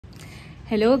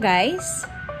Hello guys!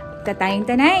 Ika tayong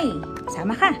Tanay.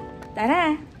 Sama ka.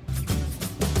 Tara!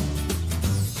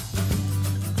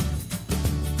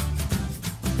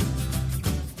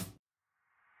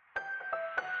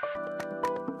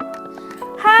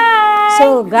 Hi!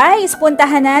 So guys,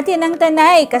 puntahan natin ang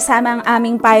Tanay kasama ang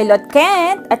aming pilot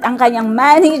Kent at ang kanyang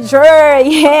manager.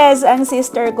 Yes, ang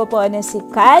sister ko po na si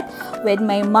Kat with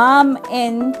my mom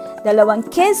and dalawang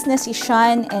kids na si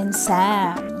Sean and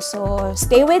Sam. So,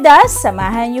 stay with us.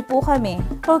 Samahan niyo po kami.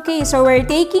 Okay, so we're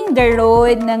taking the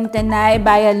road ng Tanay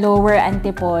via Lower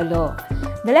Antipolo.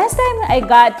 The last time I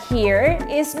got here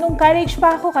is nung college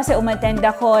pa ako kasi umattend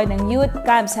ako ng youth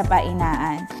camp sa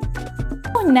Painaan.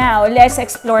 So now, let's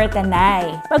explore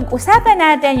Tanay. Pag-usapan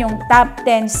natin yung top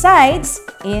 10 sites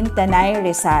in Tanay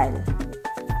Rizal.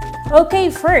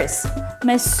 Okay, first,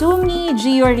 Masungi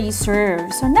Geo Reserve.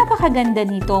 So, napakaganda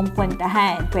nitong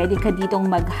puntahan. Pwede ka ditong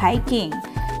mag-hiking.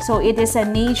 So, it is a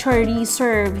nature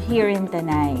reserve here in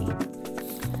Tanay.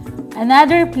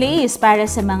 Another place para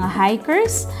sa mga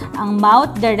hikers, ang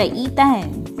Mount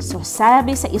Daraitan. So,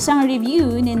 sabi sa isang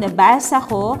review na nabasa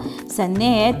ko sa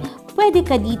net, pwede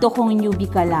ka dito kung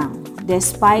newbie ka lang.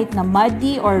 Despite na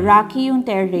muddy or rocky yung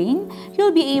terrain,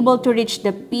 you'll be able to reach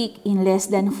the peak in less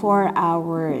than 4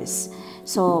 hours.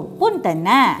 So, punta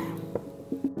na!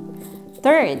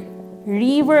 Third,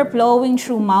 river flowing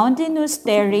through mountainous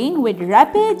terrain with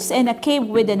rapids and a cave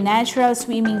with a natural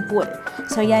swimming pool.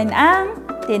 So, yan ang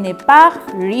Tinipak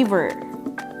River.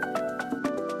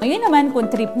 Ngayon naman, kung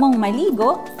trip mong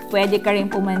maligo, pwede ka rin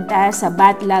pumunta sa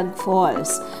Batlag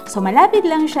Falls. So, malapit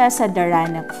lang siya sa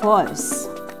Naghahanap Falls.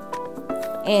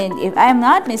 And if I'm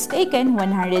not mistaken,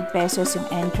 100 pesos yung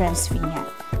entrance fee niya.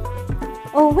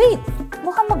 Oh, wait!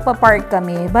 Mukhang magpa-park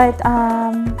kami, but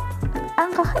ang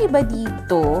kakaiba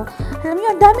dito, alam niyo,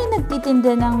 ang dami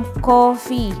nagtitinda ng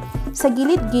coffee sa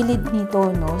gilid-gilid nito,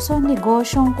 no? So,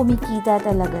 negosyong kumikita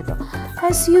talaga to.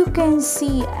 As you can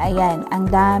see, ayan, ang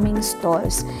daming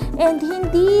stalls. And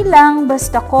hindi lang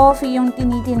basta coffee yung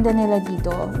tinitinda nila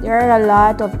dito. There are a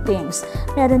lot of things.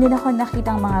 Meron din ako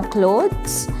nakitang mga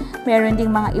clothes, meron ding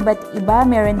mga iba't iba,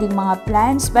 meron ding mga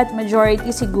plants, but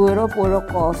majority siguro puro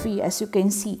coffee, as you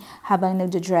can see, habang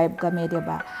nagja-drive kami,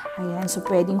 diba? Ayan, so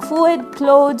pwedeng food,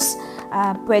 clothes,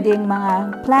 pwedeng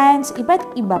mga plants, iba't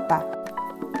iba pa.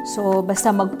 So,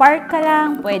 basta mag-park ka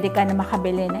lang, pwede ka na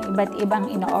makabili ng iba't ibang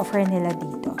ino-offer nila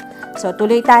dito. So,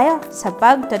 tuloy tayo sa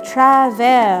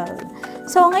pag-travel.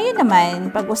 So, ngayon naman,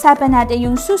 pag-usapan natin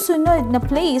yung susunod na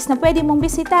place na pwede mong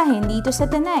bisitahin dito sa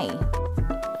Tanay.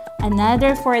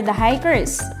 Another for the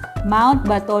hikers, Mount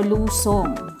Bato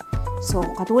Lusong. So,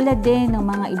 katulad din ng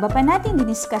mga iba pa natin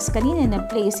diniscuss kanina na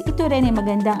place, ito rin ay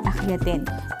magandang akyatin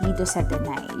dito sa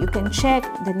Tanay. You can check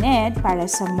the net para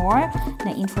sa more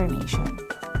na information.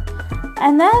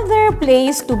 Another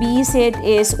place to visit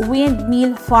is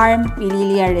Windmill Farm,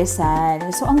 Pililla, Rizal.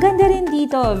 So, ang ganda rin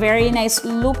dito. Very nice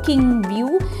looking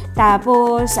view.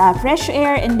 Tapos, fresh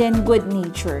air and then good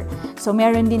nature. So,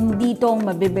 meron din ditong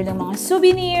mabibili ng mga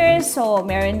souvenirs. So,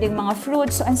 meron ding mga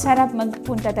fruits. So, ang sarap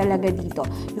magpunta talaga dito.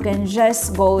 You can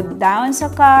just go down sa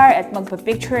car at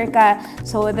magpa-picture ka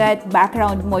so that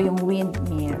background mo yung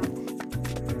windmill.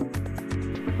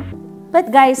 But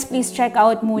guys, please check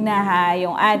out muna ha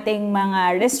yung ating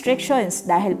mga restrictions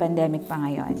dahil pandemic pa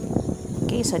ngayon.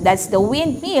 Okay, so that's the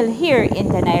windmill here in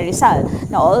Tanay Rizal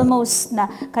na almost na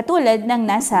katulad ng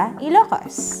nasa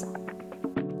Ilocos.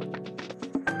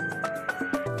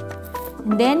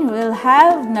 And then we'll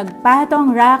have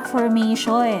Nagpatong Rock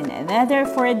Formation, another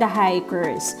for the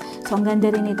hikers. So ang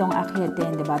ganda rin itong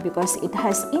akyatin, diba? Because it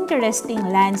has interesting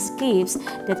landscapes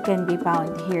that can be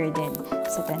found here din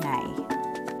sa Tanay.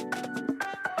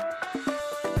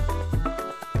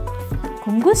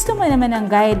 Kung gusto mo naman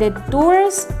ng guided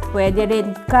tours, pwede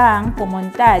rin kang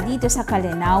pumunta dito sa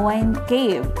Kalinawan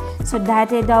Cave. So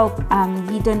dati daw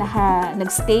dito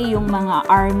nagstay yung mga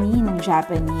army ng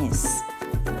Japanese.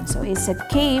 So it's a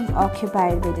cave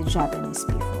occupied by the Japanese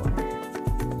before.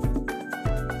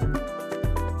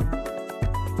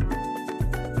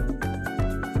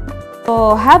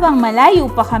 So habang malayo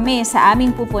pa kami sa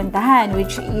aming pupuntahan,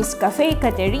 which is Cafe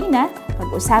Katerina,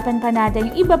 pag-usapan pa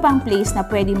natin yung iba pang place na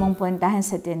pwede mong puntahan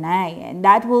sa Tanay. And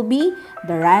that will be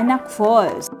the Naghahanap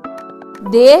Falls.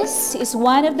 This is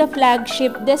one of the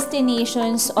flagship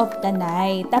destinations of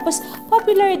Tanay. Tapos,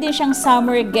 popular din siyang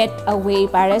summer getaway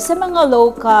para sa mga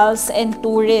locals and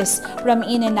tourists from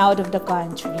in and out of the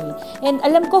country. And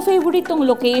alam ko, favorite tong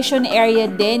location area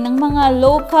din ng mga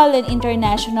local and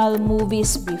international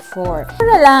movies before.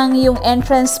 Para lang yung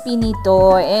entrance fee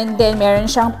nito, and then meron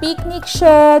siyang picnic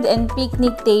shed and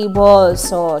picnic table.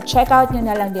 So, check out nyo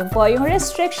na lang din po yung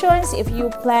restrictions if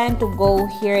you plan to go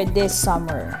here this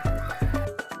summer.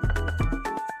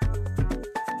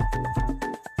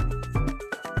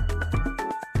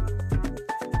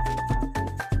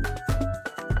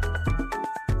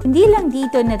 Hindi lang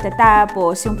dito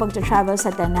natatapos yung pag-travel sa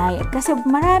Tanay kasi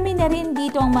marami na rin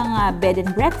dito ang mga bed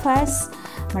and breakfast,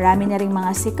 marami na rin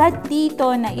mga sikat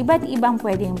dito na iba't ibang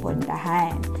pwedeng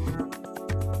puntahan.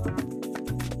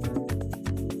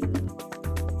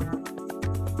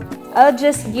 I'll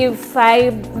just give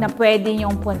 5 na pwede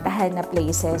nyong puntahan na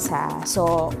places ha.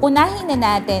 So, unahin na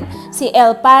natin si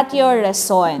El Patio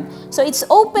Rason. So, it's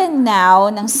open now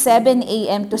ng 7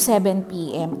 a.m. to 7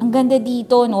 p.m. Ang ganda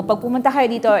dito, no? Pag pumunta kayo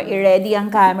dito, i-ready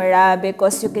ang camera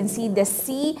because you can see the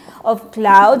sea of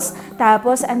clouds.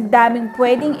 Tapos, ang daming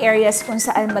pwedeng areas kung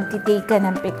saan magtitake ka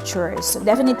ng pictures. So,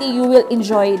 definitely, you will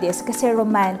enjoy this kasi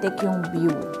romantic yung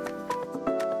view.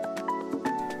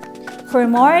 For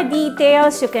more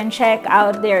details, you can check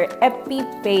out their FB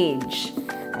page.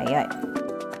 Ayan.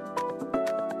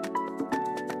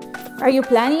 Are you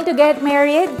planning to get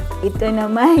married? Ito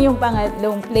naman yung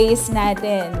pangatlong place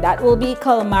natin. That will be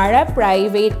Calmara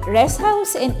Private Rest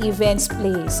House and Events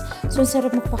Place. So,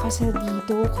 sarap magpakasal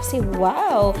dito kasi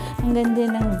wow! Ang ganda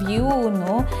ng view,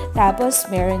 no? Tapos,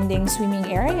 meron ding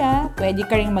swimming area. Pwede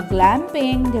ka rin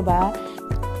mag-glamping, di ba?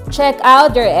 Check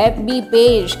out their FB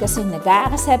page kasi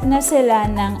nag-a-accept na sila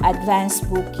ng advance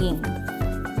booking.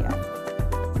 Yan.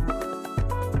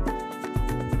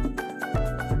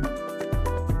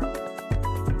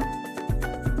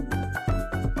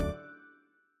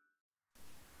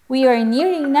 We are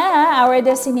nearing na our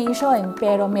destination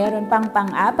pero meron pang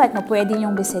pang-apat na pwede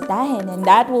nyong bisitahin and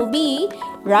that will be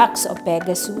Rocks of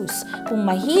Pegasus. Kung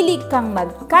mahilig kang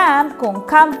mag-camp, kung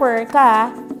camper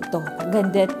ka, ito,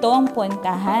 maganda itong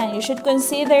puntahan. You should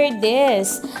consider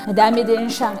this. Madami din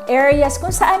siyang areas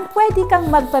kung saan pwede kang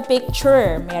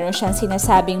magpa-picture. Meron siyang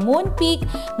sinasabing Moon Peak,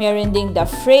 meron ding The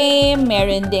Frame,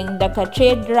 meron ding The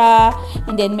Cathedra,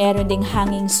 and then meron ding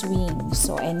Hanging Swing.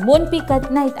 So, and Moon Peak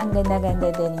at night, ang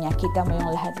ganda-ganda din niya. Kita mo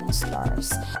yung lahat ng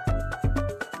stars.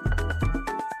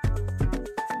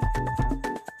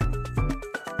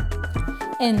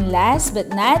 And last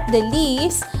but not the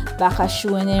least,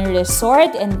 Bakasyonan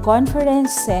Resort and Conference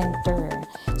Center.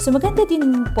 So, maganda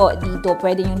din po dito.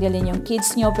 Pwede nyo dalhin yung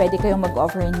kids nyo, pwede kayong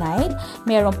mag-overnight.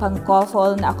 Meron pang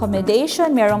couple na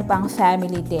accommodation, meron pang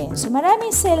family din. So, marami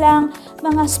silang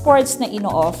mga sports na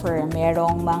ino-offer.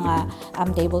 Merong mga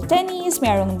table tennis,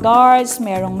 merong darts,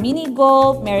 merong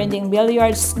mini-golf, meron ding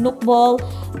billiards, snookball,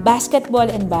 basketball,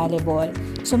 and volleyball.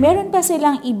 So, meron pa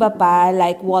silang iba pa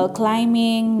like wall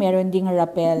climbing, meron ding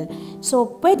rappel.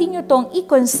 So, pwede nyo tong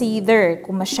i-consider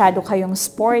kung masyado kayong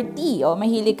sporty o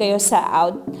mahilig kayo sa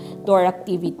outdoor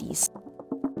activities.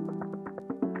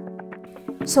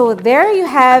 So, there you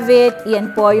have it.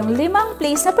 Yan po yung 5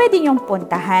 place na pwede nyong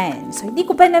puntahan. So, hindi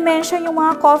ko pa na-mention yung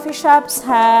mga coffee shops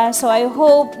ha. So, I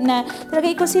hope na talaga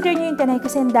i-consider nyo yung Tanay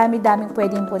kasi ang dami-daming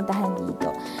pwedeng puntahan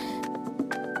dito.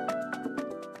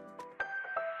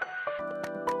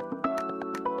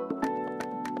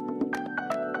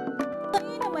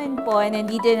 Po,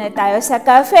 nandito na tayo sa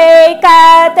Cafe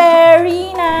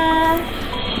Katerina.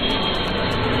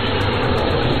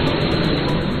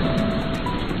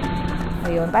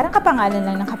 Ayun, parang kapangalan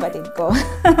lang ng kapatid ko.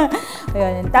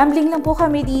 Ayun, tumbling lang po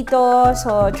kami dito.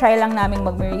 So, try lang namin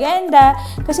magmerienda.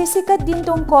 Kasi sikat din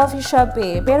tong coffee shop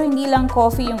eh. Pero hindi lang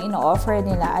coffee yung ino-offer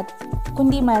nila at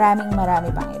kundi marami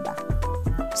pang iba.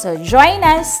 So, join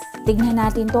us. Tignan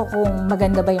natin to kung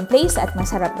maganda ba yung place at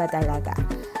masarap ba talaga.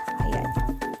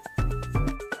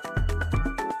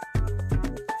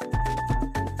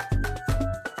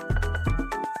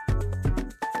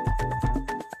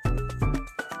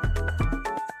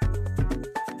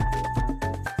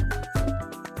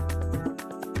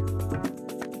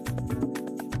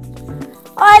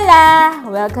 Hola!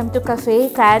 Welcome to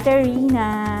Cafe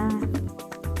Katerina.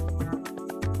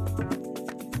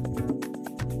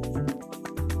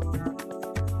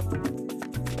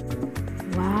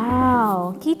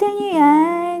 Wow! Kita niyo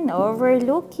yan?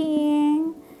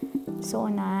 Overlooking. So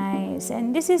nice.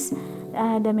 And this is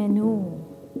the menu.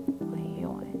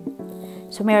 Ayun.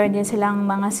 So meron din silang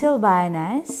mga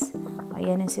silbanas.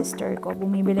 Ayan ang sister ko.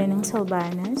 Bumibili ng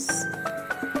silbanas.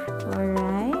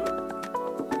 Alright.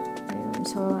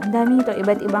 So, ang dami nito,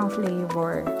 iba't ibang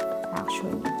flavor,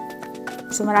 actually.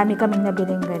 So, marami kaming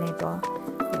nabiling ganito.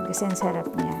 Yan, kasi ang sarap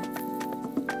niya.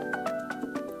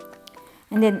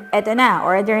 And then, eto na,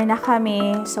 order na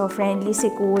kami. So, friendly si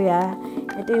Kuya.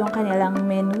 Ito yung kanilang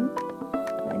menu.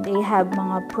 They have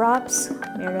mga props.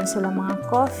 Meron silang mga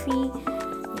coffee.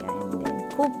 Ayan, then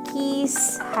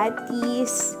cookies,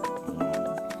 hotties.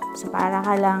 Ayan. So, para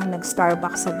ka lang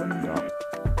nag-Starbucks sa bundok.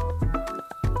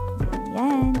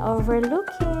 Ayan,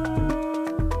 overlooking.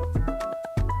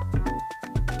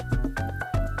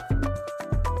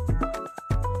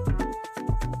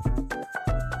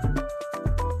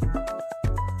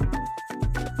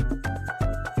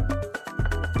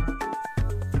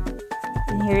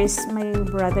 And here's my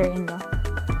brother-in-law.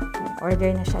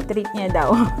 Order na siya. Treat niya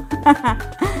daw.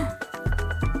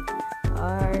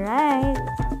 Alright.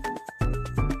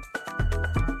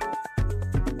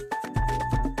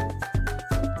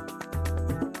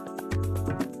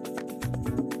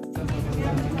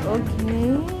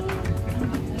 Okay.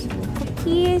 So,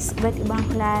 cookies, iba't ibang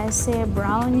klase,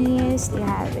 brownies, they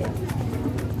have it.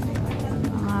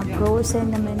 Mga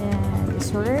frozen naman na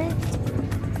dessert.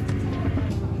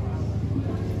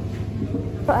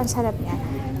 So, ang sarap niya.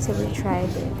 So, we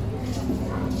tried it.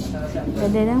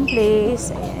 Ganda ng place.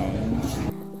 Ayan.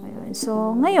 Ayun.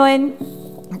 So, ngayon,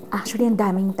 actually, ang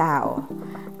daming tao.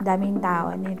 Daming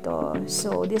tao nito.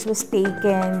 So, this was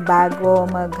taken bago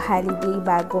mag-holiday,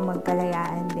 bago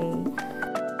mag-Kalayaan Day.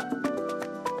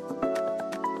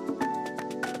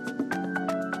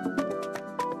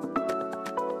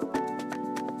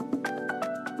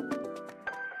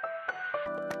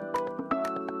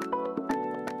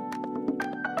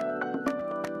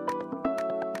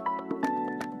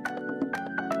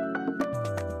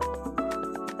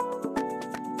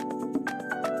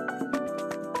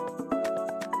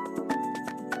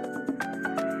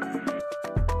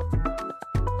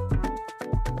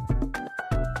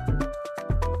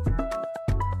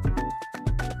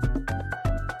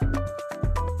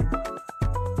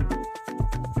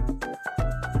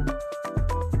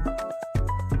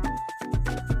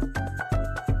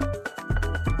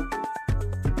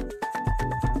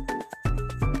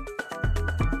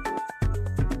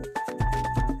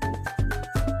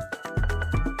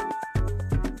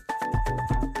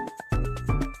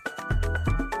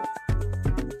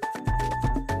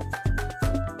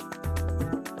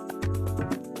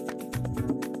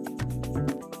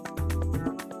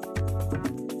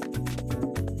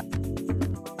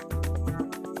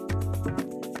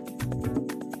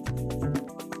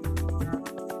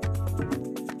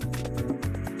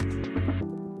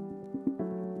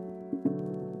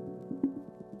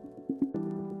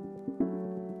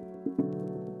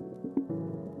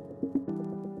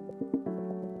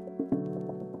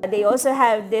 They also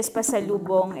have this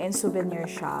pasalubong and souvenir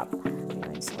shop.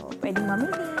 Ayun, so, pwedeng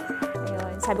mamili.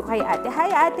 Ayun, sabi ko kay ate, hi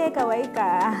ate, kaway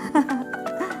ka.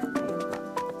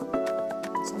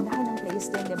 So, ang laki ng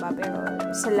place din, diba? Pero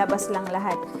sa labas lang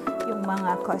lahat yung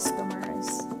mga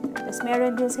customers. Tapos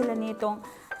meron din sila nitong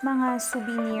mga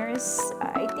souvenirs,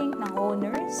 I think, ng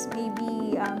owners.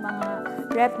 Maybe mga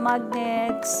rep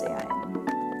magnets, ayan,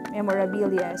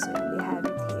 memorabilia. So, they have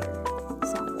it here.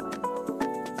 Somewhere.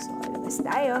 So, labas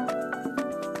tayo.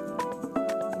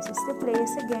 This is the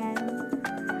place again.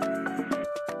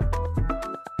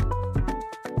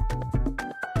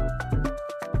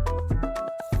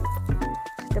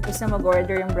 Tapos na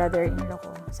mag-order yung brother-in-law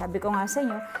ko. Sabi ko nga sa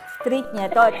inyo, treat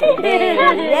niya to today.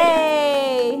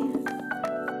 Yay!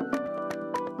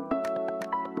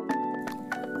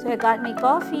 So, I got my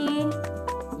coffee.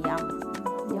 Yum.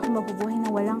 Hindi ako mabubuhay na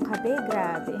walang kape.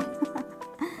 Grabe.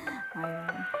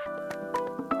 Ayun.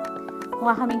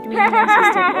 Mukha kaming twin yung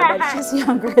sister ko, but she's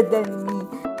younger than me.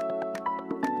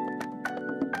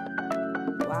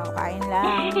 Wow, kain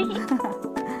lang.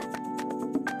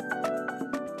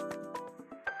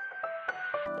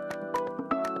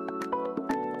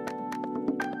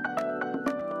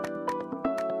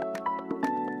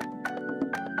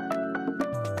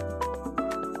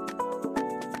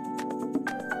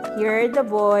 Here are the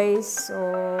boys. So,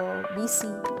 busy.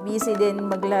 Busy din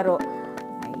maglaro.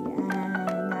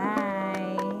 Ayan.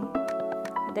 Hi.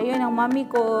 At ayun ang mami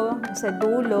ko. Sa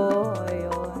dulo.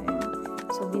 Ayun.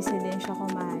 So, busy din siya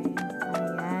kumain.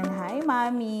 Ayan. Hi,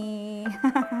 mami.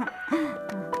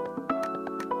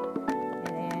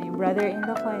 Ayan. Yung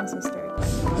brother-in-law ko and sister ko.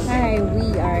 Hi,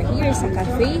 we are here sa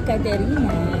Cafe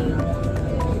Katerina.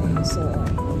 So,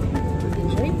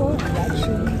 enjoy po.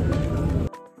 Watching.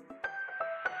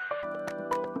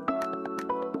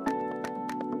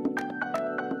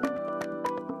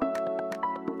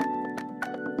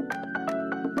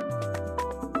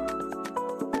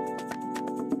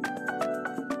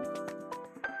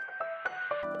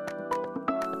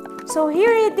 So,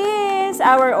 here it is,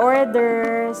 our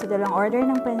order. So, dalang order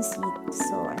ng pansit.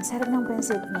 So, ang sarap ng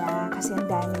pansit niya kasi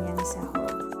ang dami niyang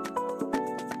sahog.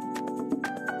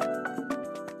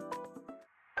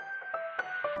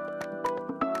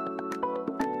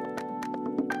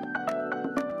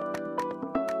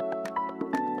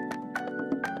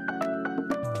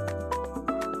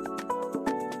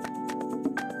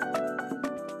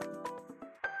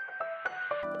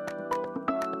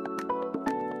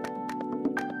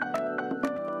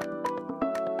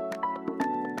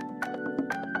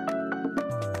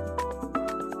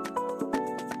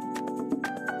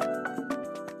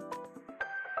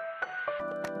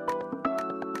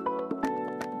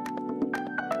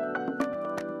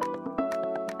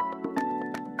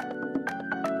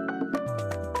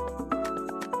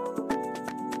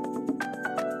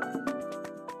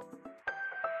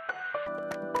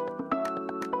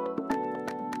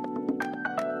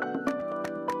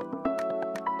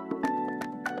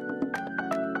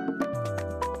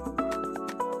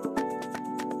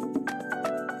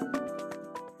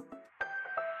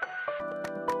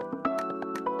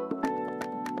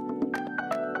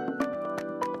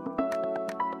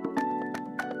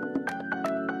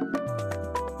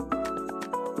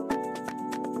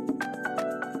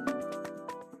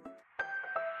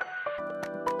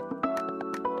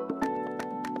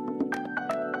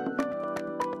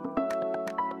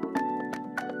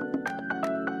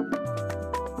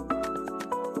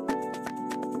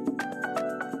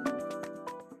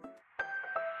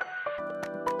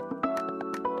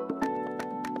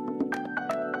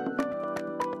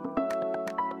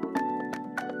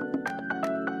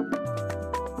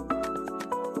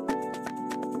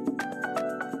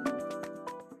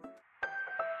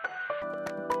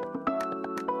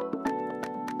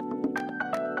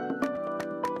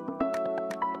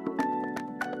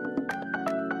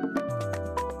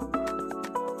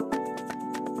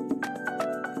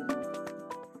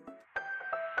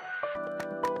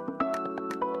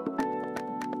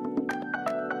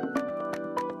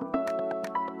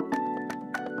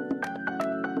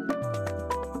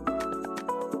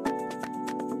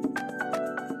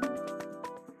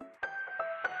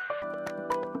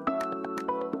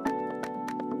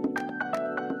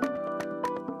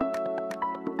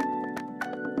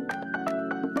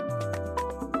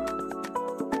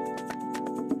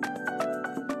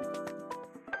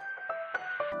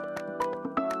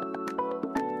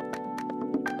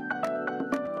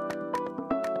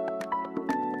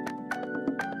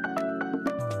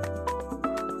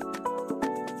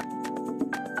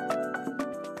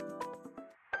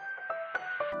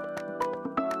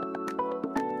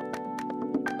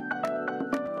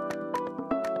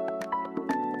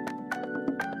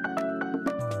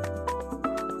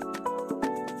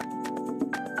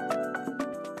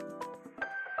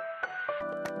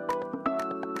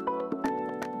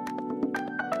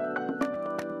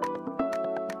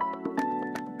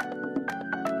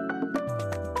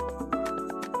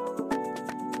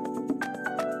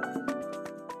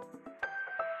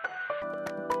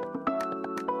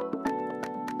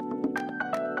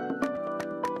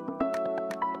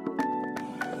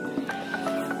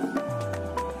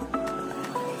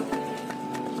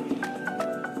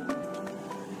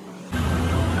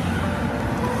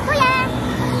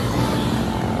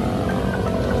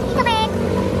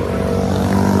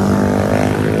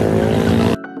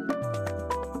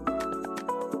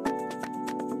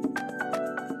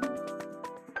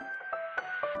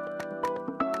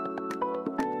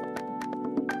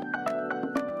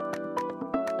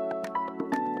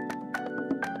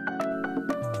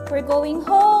 We're going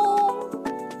home!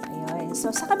 Ayun. So,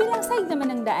 sa kabilang side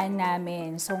naman ng daan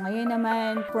namin. So, ngayon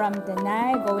naman, from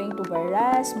Tanay, going to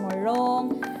Baras,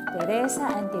 Morong,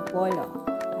 Teresa, Antipolo.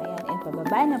 Ayan, and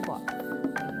pababa na po.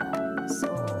 Ayan.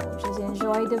 So, just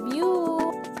enjoy the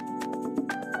view!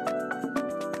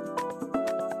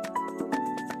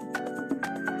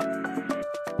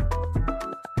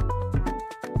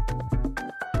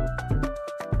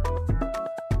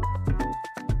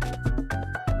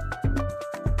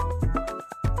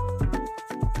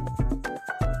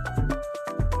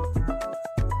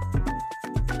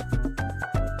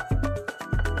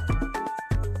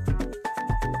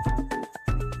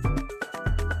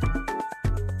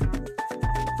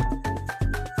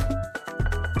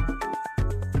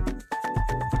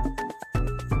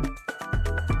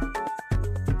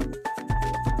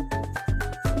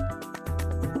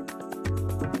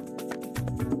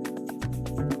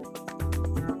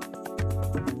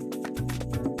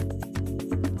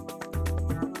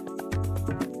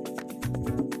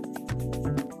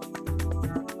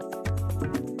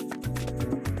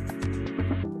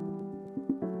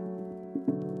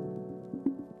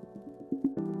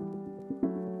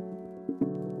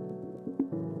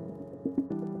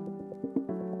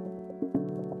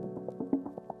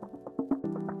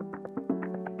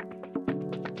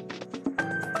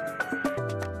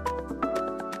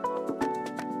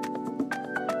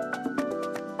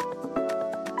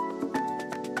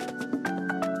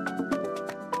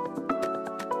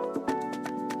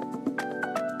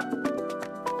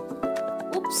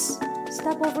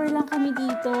 Stopover lang kami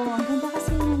dito. Ang ganda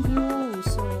kasi ng view.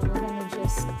 So, we're gonna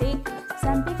just take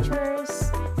some pictures.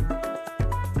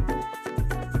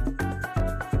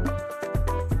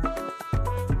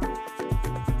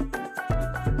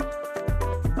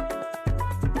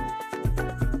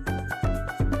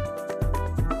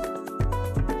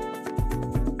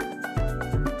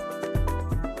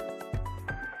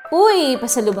 Uy,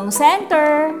 pasalubong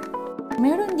center!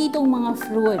 Meron ditong mga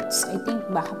fruits. I think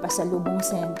baka pasalubong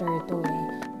center to eh.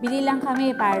 Bili lang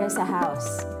kami para sa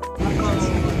house.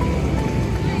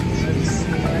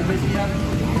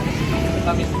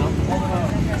 Tamis, no?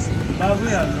 Bago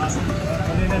yan.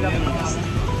 Kanina lang.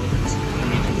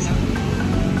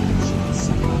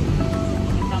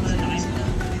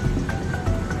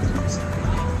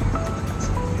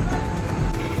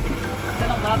 Isa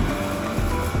lang ba?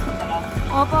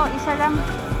 Opo, isa lang.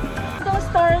 Itong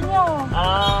store nyo.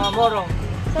 Morong.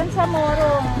 Saan sa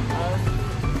Morong?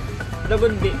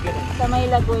 Lagundi. Sa may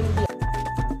Lagundi.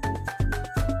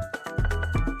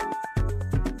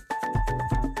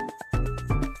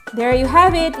 There you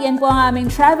have it. Yan po ang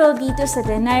aming travel dito sa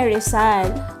Tanay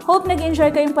Rizal. Hope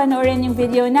nag-enjoy kayong panoorin yung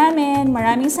video namin.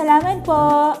 Maraming salamat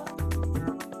po.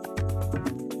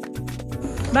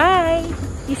 Bye!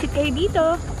 Visit kayo dito.